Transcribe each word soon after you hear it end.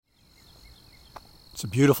It's a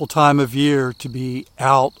beautiful time of year to be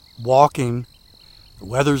out walking. The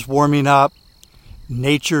weather's warming up.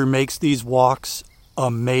 Nature makes these walks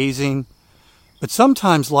amazing. But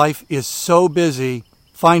sometimes life is so busy,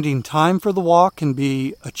 finding time for the walk can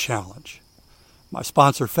be a challenge. My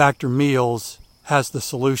sponsor, Factor Meals, has the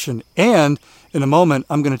solution. And in a moment,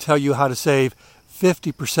 I'm going to tell you how to save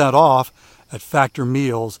 50% off at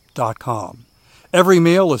factormeals.com. Every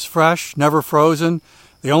meal is fresh, never frozen.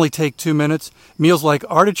 They only take 2 minutes. Meals like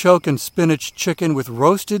artichoke and spinach chicken with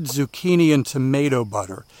roasted zucchini and tomato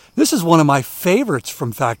butter. This is one of my favorites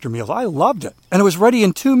from Factor Meals. I loved it. And it was ready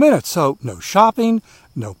in 2 minutes. So no shopping,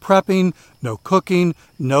 no prepping, no cooking,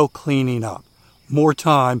 no cleaning up. More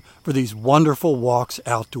time for these wonderful walks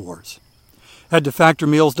outdoors. Head to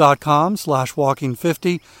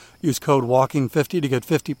factormeals.com/walking50. Use code walking50 to get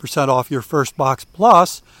 50% off your first box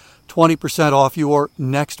plus 20% off your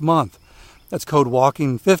next month. That's code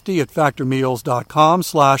walking50 at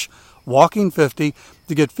factormeals.com/walking50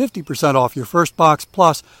 to get 50% off your first box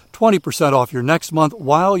plus 20% off your next month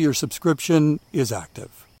while your subscription is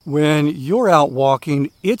active. When you're out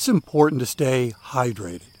walking, it's important to stay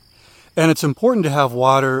hydrated. And it's important to have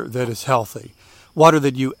water that is healthy, water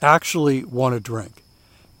that you actually want to drink.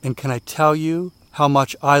 And can I tell you how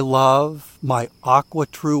much I love my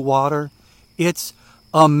AquaTrue water? It's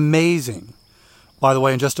amazing. By the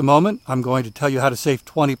way, in just a moment, I'm going to tell you how to save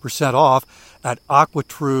 20% off at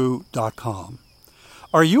aquatrue.com.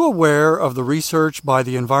 Are you aware of the research by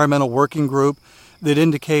the Environmental Working Group that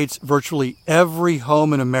indicates virtually every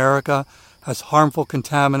home in America has harmful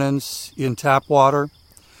contaminants in tap water?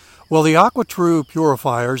 Well, the AquaTrue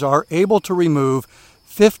purifiers are able to remove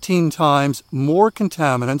 15 times more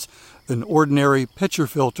contaminants than ordinary pitcher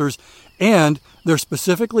filters, and they're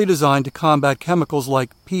specifically designed to combat chemicals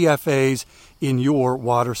like PFAS in your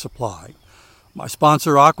water supply. My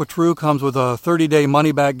sponsor, AquaTrue, comes with a 30-day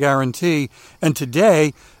money-back guarantee, and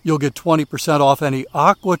today you'll get 20% off any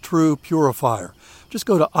AquaTrue purifier. Just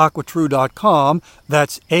go to aquatrue.com,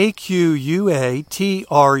 that's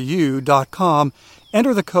AQUATRU.com,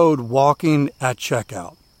 enter the code WALKING at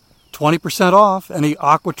checkout. 20% off any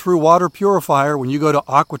AquaTrue water purifier when you go to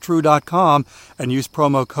aquatrue.com and use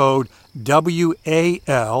promo code WALKING.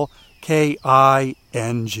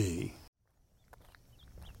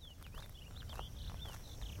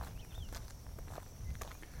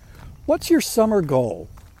 What's your summer goal?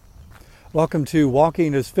 Welcome to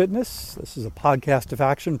Walking is Fitness. This is a podcast of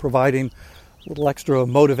action providing a little extra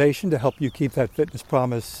motivation to help you keep that fitness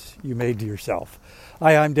promise you made to yourself.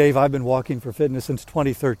 Hi, I'm Dave. I've been walking for fitness since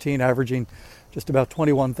 2013, averaging just about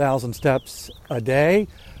 21,000 steps a day.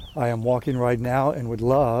 I am walking right now and would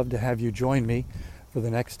love to have you join me for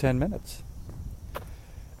the next 10 minutes.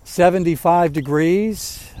 75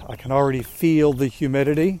 degrees. I can already feel the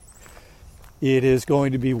humidity. It is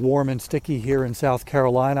going to be warm and sticky here in South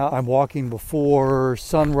Carolina. I'm walking before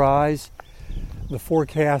sunrise. The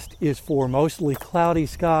forecast is for mostly cloudy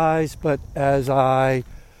skies, but as I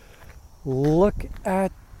look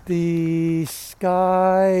at the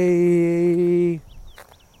sky,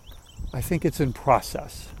 I think it's in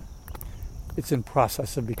process. It's in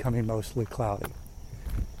process of becoming mostly cloudy.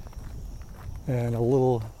 And a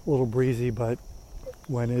little breezy, but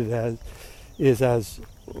when it is as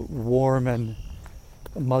warm and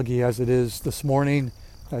muggy as it is this morning,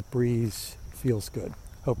 that breeze feels good.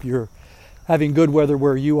 Hope you're having good weather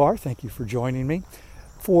where you are. Thank you for joining me.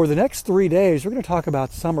 For the next 3 days, we're going to talk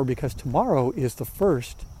about summer because tomorrow is the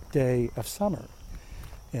first day of summer.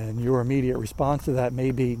 And your immediate response to that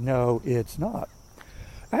may be, no, it's not.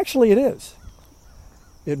 Actually, it is.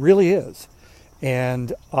 It really is.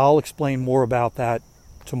 And I'll explain more about that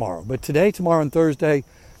tomorrow. But today, tomorrow, and Thursday, I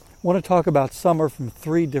want to talk about summer from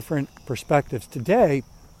 3 different perspectives. Today,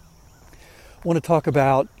 I want to talk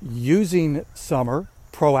about using summer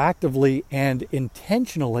proactively and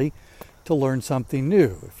intentionally to learn something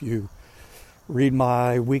new. If you read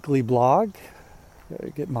my weekly blog,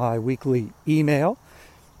 get my weekly email,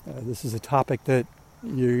 this is a topic that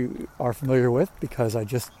you are familiar with because I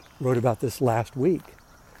just wrote about this last week.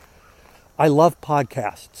 I love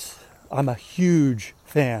podcasts. I'm a huge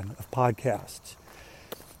fan of podcasts.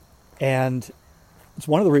 And it's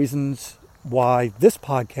one of the reasons why this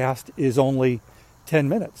podcast is only 10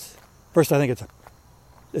 minutes. First, I think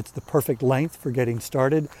it's the perfect length for getting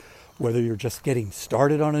started. Whether you're just getting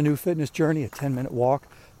started on a new fitness journey, a 10-minute walk,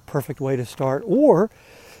 perfect way to start. Or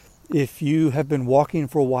if you have been walking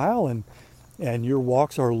for a while and your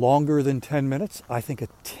walks are longer than 10 minutes, I think a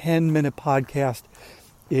 10-minute podcast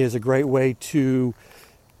is a great way to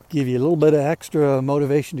give you a little bit of extra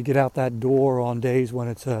motivation to get out that door on days when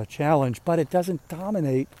it's a challenge, but it doesn't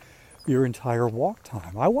dominate your entire walk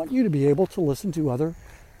time. I want you to be able to listen to other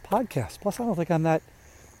podcasts. Plus, I don't think I'm that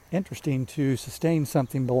interesting to sustain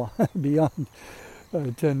something beyond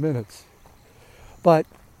 10 minutes. But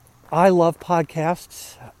I love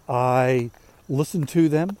podcasts. I listen to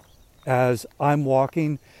them as I'm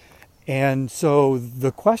walking. And so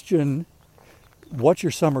the question, what's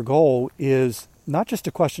your summer goal, is not just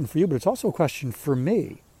a question for you, but it's also a question for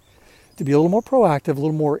me to be a little more proactive, a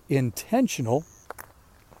little more intentional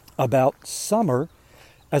about summer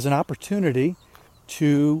as an opportunity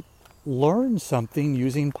to learn something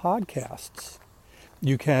using podcasts.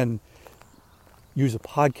 You can use a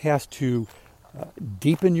podcast to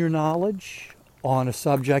deepen your knowledge on a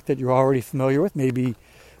subject that you're already familiar with, maybe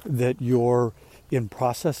that you're in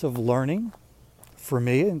process of learning. For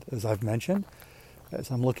me, and as I've mentioned, as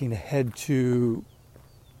I'm looking ahead to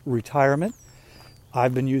retirement,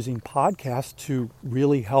 I've been using podcasts to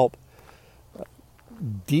really help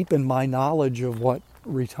deepen my knowledge of what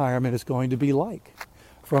retirement is going to be like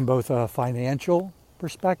from both a financial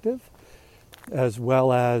perspective as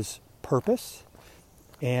well as purpose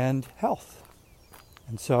and health.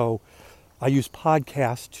 And so I use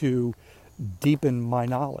podcasts to deepen my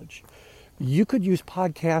knowledge. You could use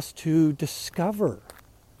podcasts to discover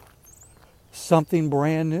something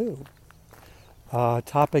brand new, a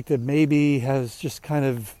topic that maybe has just kind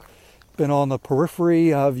of been on the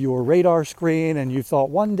periphery of your radar screen, and you thought,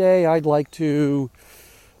 one day I'd like to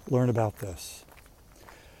learn about this.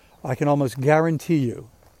 I can almost guarantee you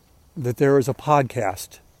that there is a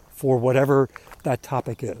podcast for whatever that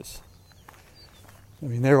topic is. I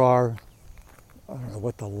mean, there are, I don't know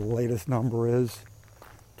what the latest number is,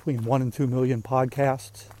 between 1 and 2 million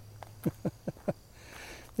podcasts.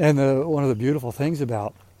 And one of the beautiful things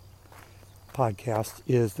about podcasts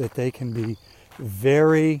is that they can be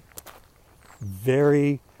very,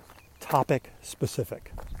 very topic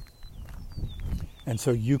specific. And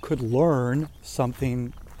so you could learn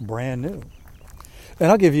something brand new. And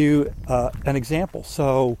I'll give you an example.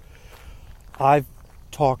 So I've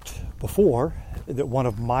talked before that one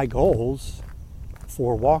of my goals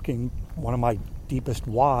for walking, one of my deepest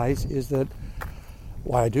whys is that,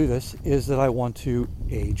 why I do this, is that I want to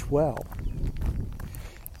age well.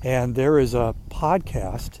 And there is a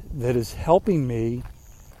podcast that is helping me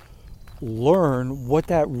learn what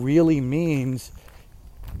that really means,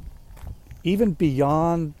 even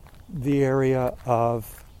beyond the area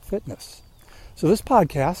of fitness. So this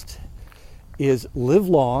podcast is Live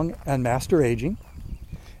Long and Master Aging.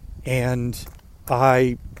 And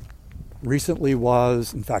I recently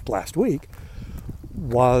was, in fact last week,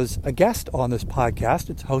 was a guest on this podcast.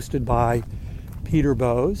 It's hosted by Peter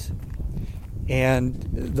Bowes. And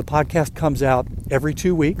the podcast comes out every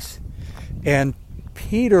 2 weeks. And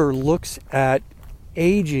Peter looks at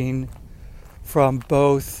aging from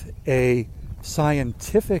both a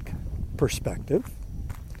scientific perspective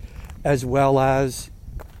as well as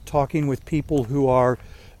talking with people who are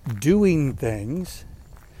doing things,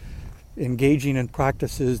 engaging in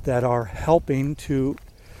practices that are helping to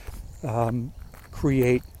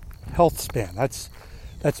create health span. That's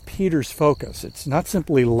Peter's focus. It's not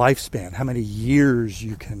simply lifespan, how many years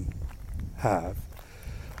you can have,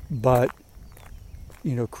 but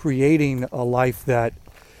creating a life that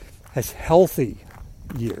has healthy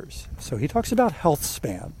years. So he talks about health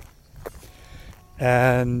span,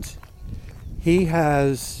 and he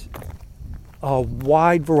has a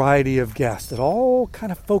wide variety of guests that all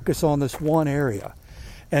kind of focus on this one area.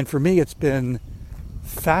 And for me, it's been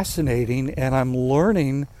fascinating, and I'm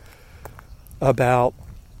learning about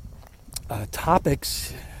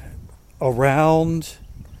topics around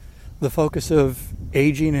the focus of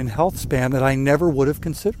aging and health span that I never would have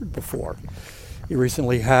considered before. He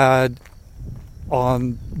recently had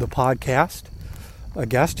on the podcast a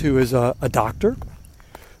guest who is a doctor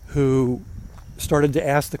who started to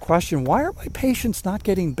ask the question, why are my patients not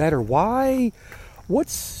getting better? What's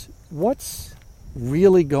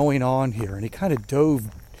really going on here? And he kind of dove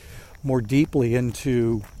more deeply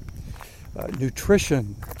into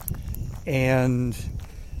nutrition and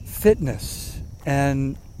fitness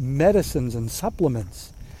and medicines and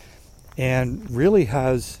supplements, and really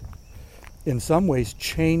has in some ways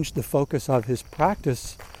changed the focus of his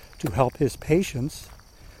practice to help his patients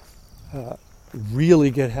really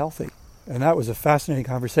get healthy. And that was a fascinating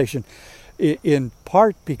conversation, in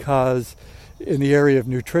part because in the area of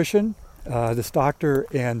nutrition, this doctor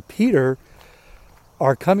and Peter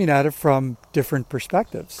are coming at it from different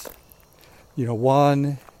perspectives.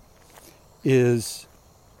 One is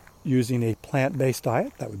using a plant-based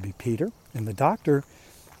diet, that would be Peter, and the doctor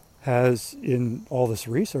has, in all this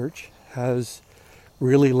research, has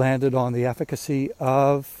really landed on the efficacy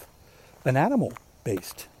of an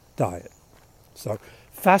animal-based diet. So,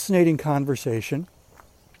 fascinating conversation.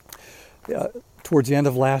 Towards the end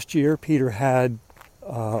of last year, Peter had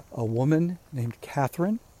a woman named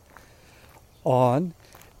Catherine on,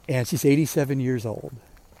 and she's 87 years old.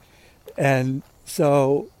 And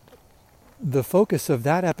so the focus of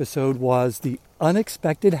that episode was the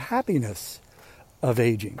unexpected happiness of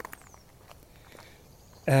aging.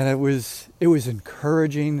 And it was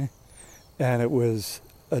encouraging, and it was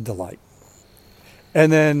a delight.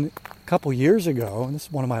 And then a couple years ago, and this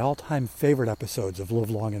is one of my all-time favorite episodes of Live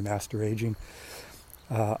Long and Master Aging,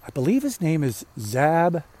 I believe his name is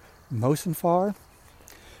Zab Mosenfar.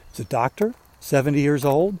 He's a doctor, 70 years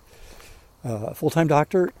old, a full-time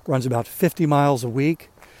doctor, runs about 50 miles a week.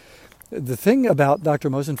 The thing about Dr.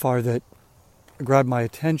 Mosenfar that grabbed my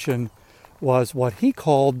attention was what he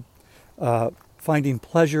called finding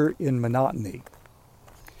pleasure in monotony.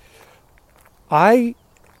 I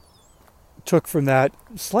took from that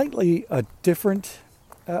slightly a different,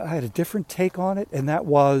 I had a different take on it, and that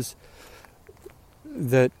was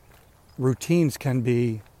that routines can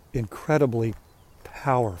be incredibly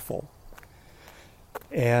powerful.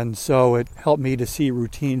 And so it helped me to see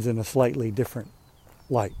routines in a slightly different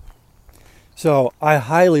light. So I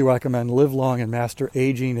highly recommend Live Long and Master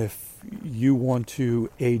Aging if you want to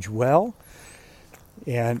age well.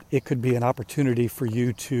 And it could be an opportunity for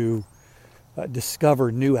you to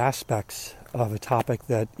discover new aspects of a topic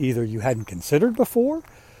that either you hadn't considered before,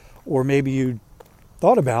 or maybe you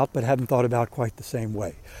thought about but hadn't thought about quite the same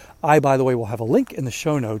way. I, by the way, will have a link in the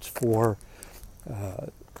show notes for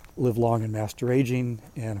Live Long and Master Aging.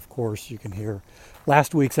 And of course, you can hear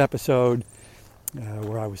last week's episode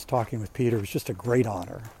where I was talking with Peter. It was just a great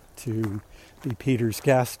honor to be Peter's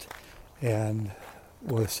guest, and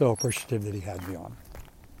was so appreciative that he had me on.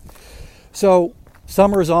 So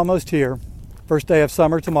summer is almost here. First day of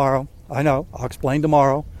summer tomorrow. I know, I'll explain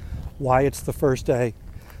tomorrow why it's the first day.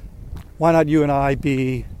 Why not you and I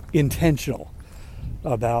be intentional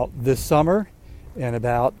about this summer and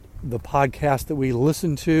about the podcast that we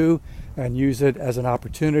listen to, and use it as an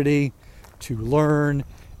opportunity to learn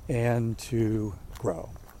and to grow.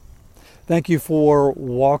 Thank you for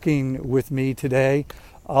walking with me today.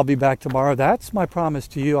 I'll be back tomorrow. That's my promise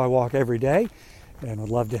to you. I walk every day, and would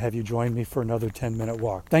love to have you join me for another 10-minute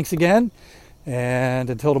walk. Thanks again,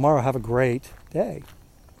 and until tomorrow, have a great day.